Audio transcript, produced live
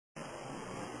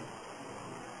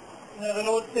Now the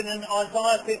Lord said in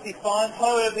Isaiah 55,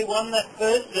 Ho, everyone that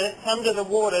thirsteth, come to the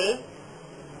waters,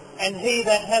 and he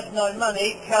that hath no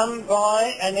money, come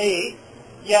buy and eat.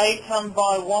 Yea, come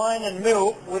buy wine and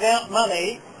milk without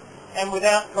money and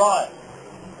without price.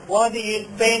 Why do you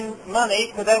spend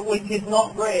money for that which is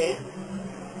not bread,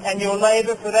 and your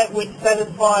labour for that which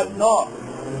satisfies not?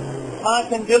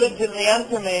 Hearken diligently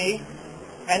unto me,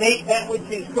 and eat that which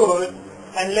is good,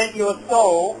 and let your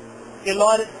soul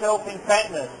delight itself in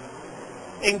fatness.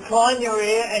 Incline your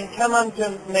ear and come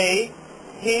unto me,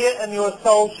 hear, and your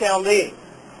soul shall live.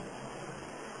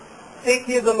 Seek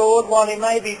ye the Lord while he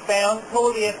may be found,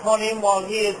 call ye upon him while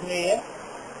he is near.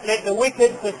 Let the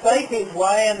wicked forsake his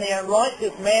way, and the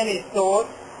unrighteous man his thoughts,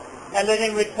 and let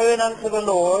him return unto the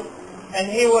Lord, and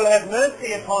he will have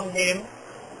mercy upon him,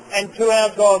 and to our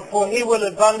God, for he will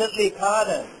abundantly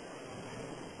pardon.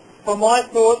 For my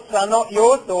thoughts are not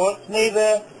your thoughts,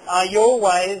 neither are your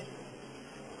ways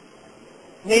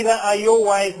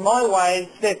my ways,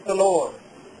 saith the Lord.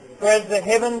 For as the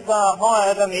heavens are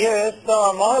higher than the earth, so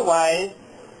are my ways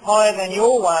higher than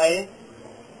your ways,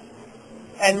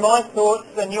 and my thoughts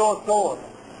than your thoughts.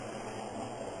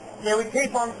 Yeah, we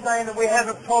keep on saying that we have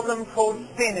a problem called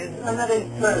sin, and that is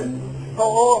true. For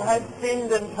all have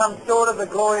sinned and come short of the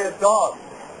glory of God.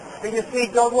 But you see,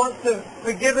 God wants to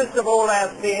forgive us of all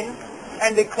our sin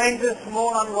and to cleanse us from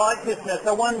all unrighteousness.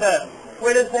 I wonder,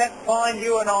 where does that find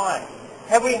you and I?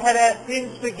 Have we had our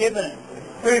sins forgiven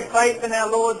through faith in our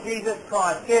Lord Jesus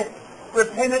Christ? Yes,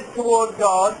 repentance toward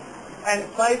God and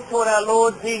faith toward our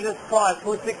Lord Jesus Christ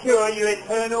will secure you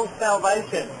eternal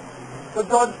salvation. For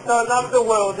God so loved the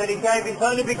world that he gave his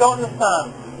only begotten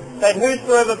Son, that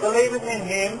whosoever believeth in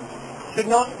him should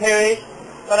not perish,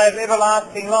 but have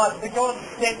everlasting life. For God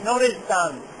sent not his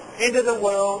Son into the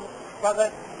world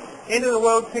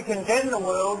to condemn the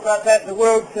world, but that the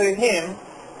world through him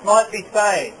might be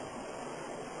saved.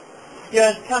 There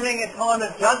is coming a time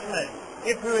of judgment.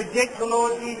 If we reject the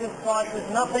Lord Jesus Christ, there's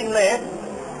nothing left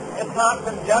apart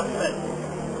from judgment.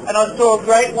 And I saw a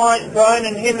great white throne,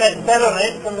 and him that sat on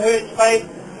it, from whose face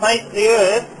faced the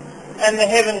earth, and the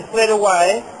heavens fled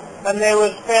away, and there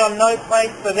was found no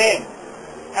place for them.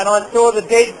 And I saw the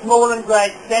dead, small and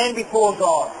great, stand before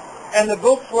God. And the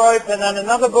books were open, and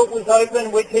another book was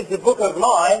open, which is the book of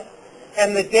life,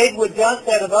 and the dead were judged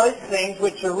out of those things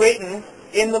which are written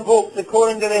in the books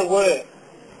according to their works.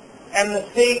 And the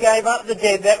sea gave up the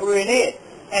dead that were in it,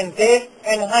 and death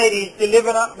and Hades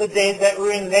delivered up the dead that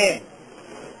were in them.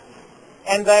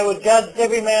 And they were judged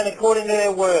every man according to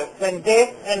their works, and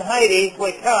death and Hades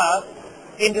were cast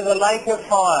into the lake of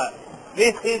fire.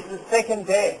 This is the second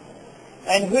death.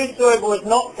 And whosoever was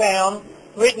not found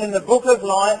written in the book of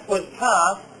life was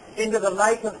cast into the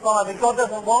lake of fire. But God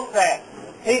doesn't want that.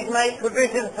 He's made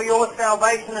provision for your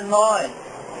salvation and mine.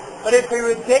 But if we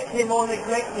reject him or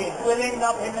neglect him, we'll end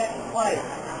up in that place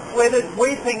where there's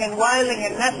weeping and wailing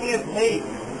and gnashing of teeth.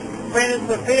 Friend,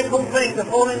 it's a fearful thing to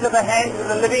fall into the hands of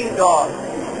the living God.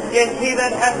 Yes, he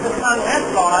that hath the Son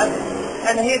hath life,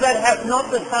 and he that hath not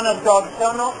the Son of God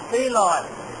shall not see life,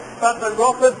 but the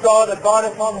wrath of God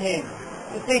abideth on him.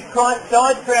 You see, Christ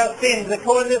died for our sins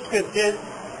according to the Scriptures.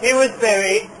 He was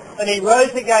buried, and he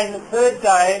rose again the third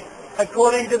day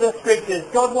according to the Scriptures.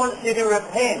 God wants you to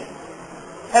repent.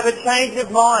 Have a change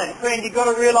of mind. Friend, you've got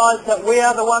to realise that we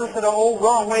are the ones that are all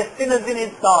wrong. We're sinners in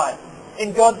his sight,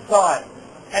 in God's sight.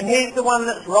 And he's the one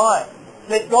that's right.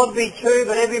 Let God be true,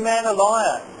 but every man a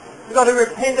liar. We've got to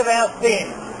repent of our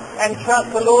sin and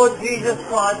trust the Lord Jesus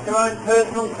Christ, our own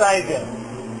personal Saviour.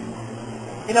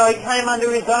 You know, he came unto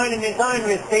his own, and his own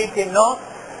received him not.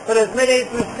 But as many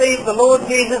as received the Lord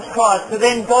Jesus Christ, to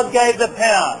them God gave the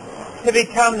power to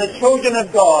become the children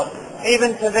of God,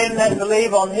 even to them that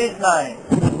believe on his name.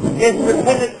 Yes,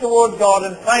 repentance toward God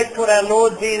and faith toward our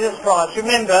Lord Jesus Christ.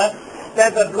 Remember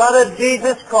that the blood of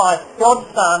Jesus Christ,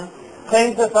 God's Son,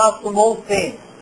 cleanses us from all sin.